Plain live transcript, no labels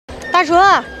大厨，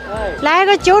来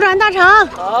个9转大肠。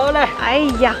好嘞。哎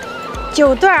呀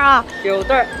，9段啊。9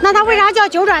段。那它为啥叫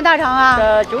9转大肠啊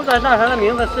？9转大肠的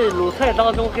名字是鲁菜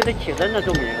当中给它起的那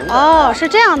种名字。哦，是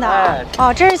这样的。哎。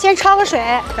哦，这是先焯个水。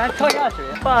先焯下水，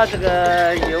把这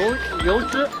个油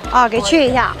脂啊给去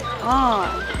一下。哦，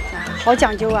好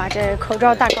讲究啊！这口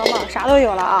罩、大高帽啥都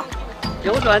有了啊。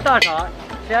9转大肠，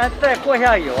先再过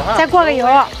下油哈。再过个油。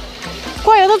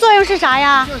过油的作用是啥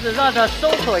呀？就是让它收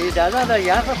缩一点，让它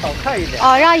颜色好看一点。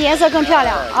哦，让颜色更漂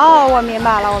亮。哦，我明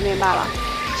白了，我明白了。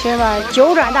兄弟们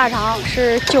，9转大肠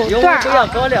是9段啊。油不要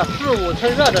高亮，4、5成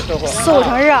热的时候。4、5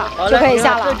成热就可以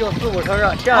下了。这就4、5成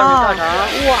热，下入大肠。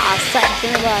哇塞，兄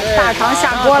弟们，大肠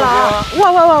下锅了啊！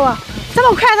哇，这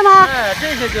么快的吗？哎，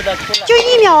这些就得出来。就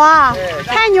1秒啊！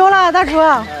太牛了，大厨。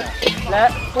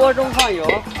来，锅中放油。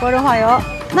锅中放油。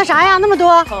那啥呀？那么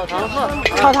多？炒糖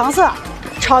色。炒糖色。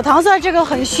炒糖色这个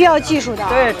很需要技术的，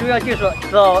对，需要技术，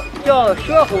叫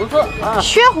血红色啊。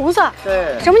血红色，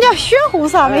对。什么叫血红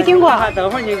色？没听过。等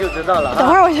会儿你就知道了。等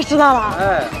会儿我就知道了。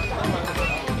哎。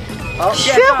好。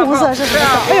血红色是什么？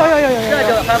哎呦，这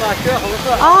就喊嘛血红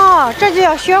色。哦，这就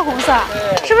叫血红色，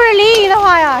是不是临沂的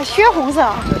话呀？血红色。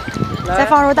再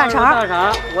放入大肠。大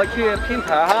肠，我去拼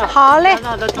盘哈。好嘞。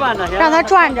让它转着，让它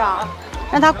转着，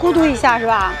让它咕嘟一下是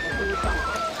吧？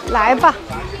来吧。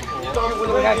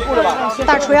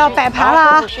大厨要摆盘了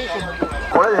啊！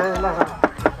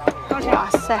哇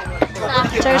塞，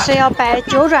这是要摆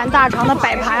9转大肠的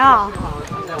摆盘啊！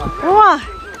哇，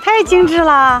太精致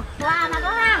了！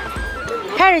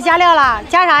开始加料了，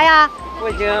加啥呀？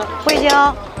味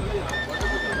精。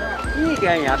一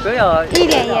点盐，不要。1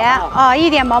点盐啊，1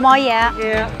点毛盐。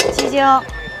鸡精。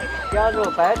加入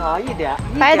白糖1点。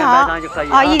白糖就可以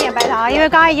啊，1点白糖，因为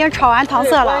刚刚已经炒完糖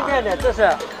色了。关键的这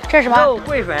是什么？肉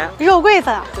桂粉。肉桂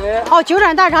粉。对。哦，9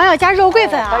转大肠要加肉桂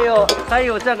粉啊。还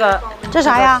有这个。这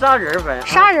啥呀？砂仁粉。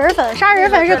砂仁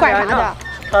粉是管啥的？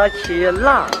它起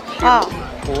辣。啊。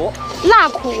苦。辣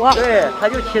苦。对，它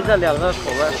就起这2个口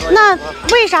味。那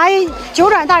为啥9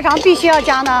转大肠必须要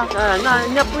加呢？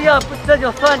那不要，这就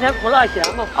酸甜苦辣咸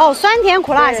嘛。哦，酸甜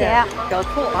苦辣咸。小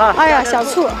醋啊。哎呀，小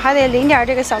醋还得淋点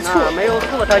这个小醋。没有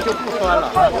醋它就不酸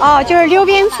了。哦，就是溜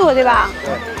边醋对吧？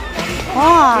对。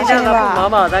哇，今天咱不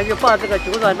忙嘛，咱就把这个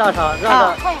9转大肠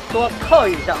让它多烤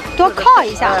一下。多烤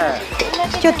一下。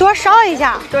就多烧一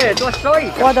下。对，多烧一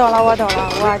下。我懂了，我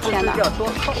天哪！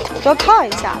多烤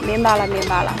一下，明白了。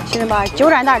兄弟们，9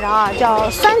转大肠啊，叫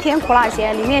酸甜苦辣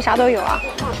咸，里面啥都有啊。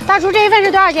大厨这一份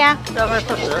是多少钱？这份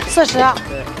40。40。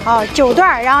哦，9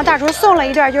段，然后大厨送了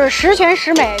1段，就是10全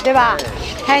10美，对吧？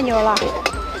太牛了！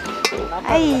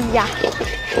哎呀，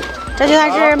这就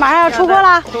算是马上要出锅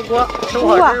了。出锅，收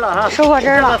火汁了哈。收火汁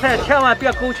了。这道菜千万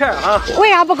别勾芡啊！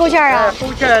为啥不勾芡啊？勾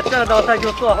芡这道菜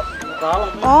就做砸了。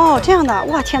哦，这样的，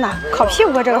哇天哪，烤屁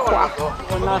股这个火。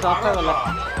我拿啥筷子来？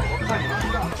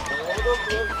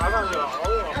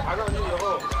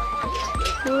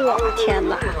哇天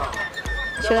哪！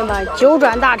兄弟们，9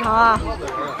转大肠啊，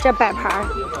这摆盘，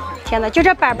天哪，就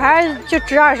这摆盘就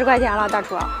值20块钱了，大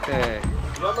厨。对。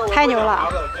太牛了，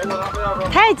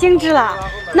太精致了。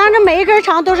那这每一根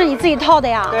肠都是你自己套的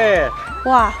呀？对。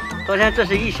哇。昨天这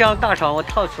是1箱大肠，我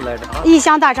套出来的啊。1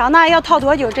箱大肠，那要套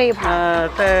多久这一盘？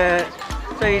在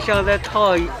这1箱再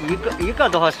套一个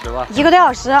多小时吧。1个多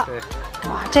小时。对。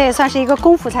哇，这也算是一个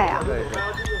功夫菜呀。对。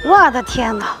我的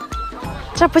天哪，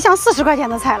这不像40块钱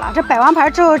的菜了，这摆完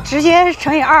盘之后直接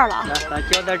乘以2了。来，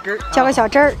咱浇点汁儿。浇个小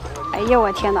汁儿。哎呦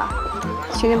我天哪！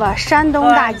兄弟们，山东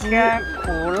大吉。酸甜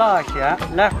苦辣咸，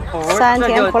来，酸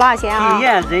甜苦辣咸啊！体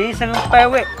验人生百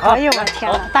味。哎呦我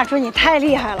天哪，大厨你太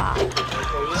厉害了！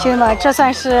兄弟们，这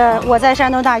算是我在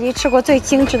山东大吉吃过最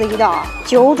精致的一道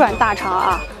9转大肠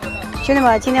啊！兄弟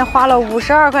们，今天花了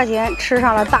52块钱吃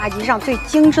上了大吉上最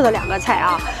精致的2个菜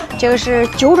啊！这个是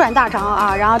9转大肠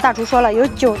啊，然后大厨说了有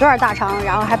9段大肠，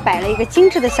然后还摆了一个精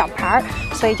致的小盘儿，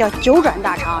所以叫9转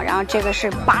大肠。然后这个是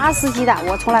拔丝鸡蛋，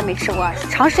我从来没吃过，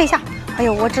尝试一下。哎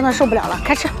呦，我真的受不了了，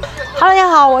开吃。Hello， 大家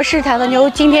好，我是坦特妞，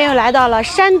今天又来到了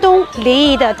山东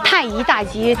临沂的太乙大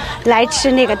集，来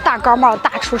吃那个大高帽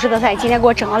大厨师的菜。今天给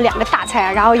我整了2个大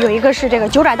菜，然后有一个是这个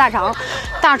9转大肠，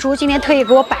大厨今天特意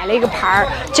给我摆了一个盘儿，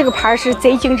这个盘儿是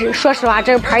贼精致。说实话，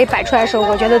这个盘儿一摆出来的时候，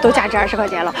我觉得都价值20块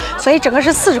钱了，所以整个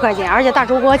是40块钱。而且大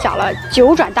厨给我讲了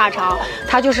9转大肠，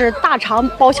它就是大肠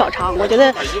包小肠。我觉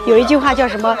得有一句话叫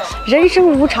什么“人生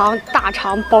无常，大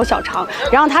肠包小肠”，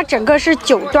然后它整个是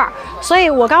9段，所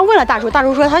以我刚问了大厨，大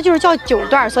厨说它就是叫叫9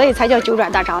段，所以才叫9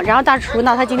转大肠。然后大厨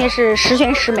呢，他今天是十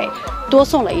全十美，多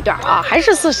送了1段啊，还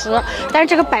是40。但是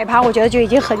这个摆盘我觉得就已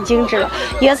经很精致了，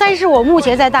也算是我目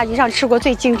前在大集上吃过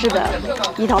最精致的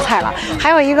一道菜了。还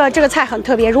有一个这个菜很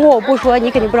特别，如果我不说，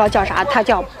你肯定不知道叫啥，它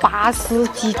叫拔丝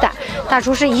鸡蛋。大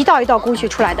厨是一道一道工序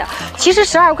出来的，其实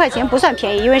12块钱不算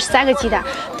便宜，因为是3个鸡蛋。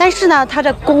但是呢，它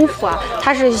的功夫啊，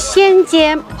它是先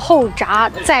煎后炸，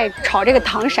再炒这个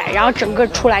糖色，然后整个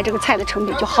出来这个菜的成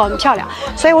品就很漂亮。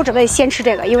所以我准备先吃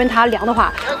这个，因为它凉的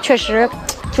话，确实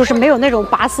就是没有那种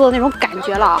拔丝的那种感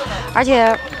觉了。而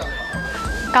且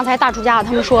刚才大厨家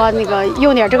他们说那个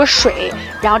用点这个水，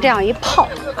然后这样一泡，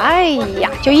哎呀，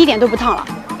就一点都不烫了。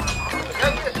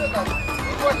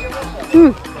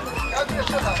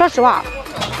说实话，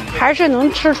还是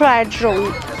能吃出来这种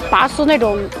拔丝那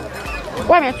种，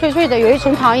外面脆脆的，有一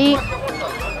层糖衣，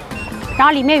然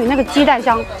后里面有那个鸡蛋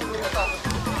香。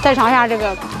再尝一下这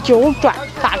个9转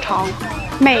大肠，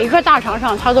每一个大肠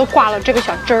上它都挂了这个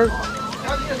小汁儿，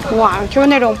哇，就是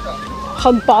那种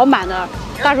很饱满的。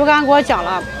大厨刚刚给我讲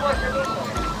了，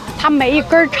它每一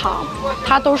根肠，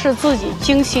它都是自己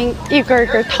精心一根一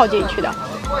根套进去的。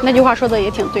那句话说的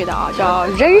也挺对的啊，叫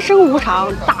人生无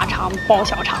常，大肠包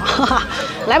小肠。哈哈，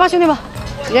来吧，兄弟们，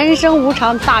人生无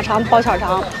常，大肠包小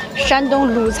肠，山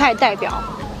东鲁菜代表，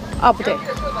啊，不对，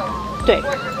对，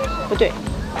不对，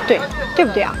对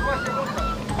不对啊？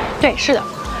对，是的，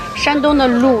山东的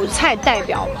鲁菜代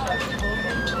表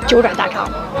9转大肠。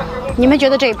你们觉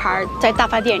得这一盘在大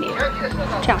饭店里，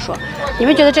这样说，你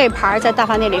们觉得这一盘在大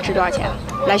饭店里值多少钱？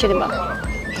来，兄弟们，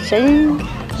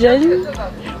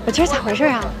我今儿咋回事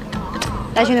啊？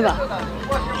来，兄弟们，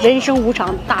人生无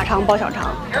常，大肠包小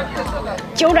肠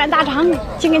，9转大肠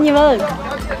敬给你们。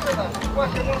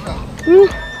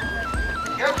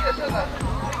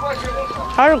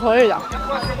还是可以的。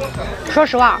说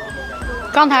实话，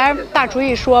刚才大厨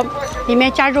一说里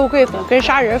面加肉桂粉跟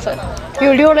砂仁粉，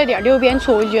又溜了点溜边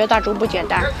醋，我就觉得大厨不简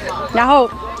单。然后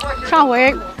上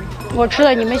回我吃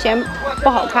的你们嫌不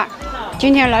好看，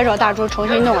今天来找大厨重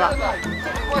新弄了。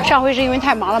上回是因为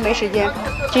太忙了没时间，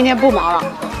今天不忙了，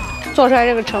做出来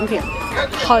这个成品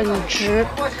很值。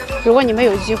如果你们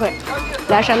有机会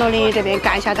来山东临沂这边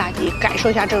赶一下大集，感受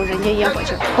一下这种人间烟火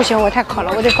气。不行，我太渴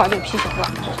了，我得搞点啤酒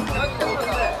了。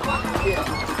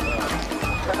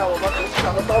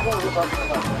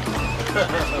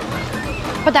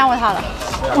不耽误他了，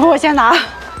我先拿。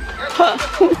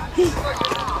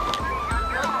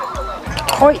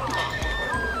可以。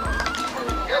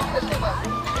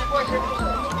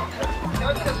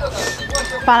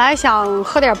本来想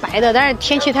喝点白的，但是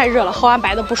天气太热了，喝完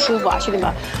白的不舒服啊，兄弟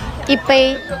们。一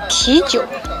杯啤酒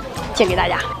敬给大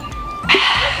家。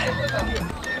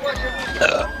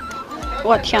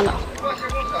我天哪，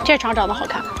这肠长得好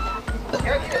看。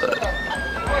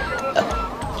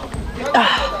啊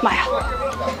妈呀，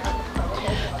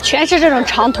全是这种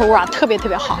长头啊，特别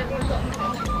好。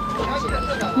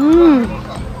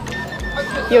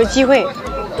有机会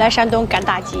来山东赶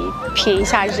大集，品一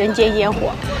下人间烟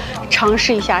火，尝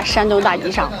试一下山东大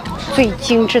集上最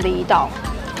精致的一道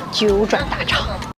9转大肠。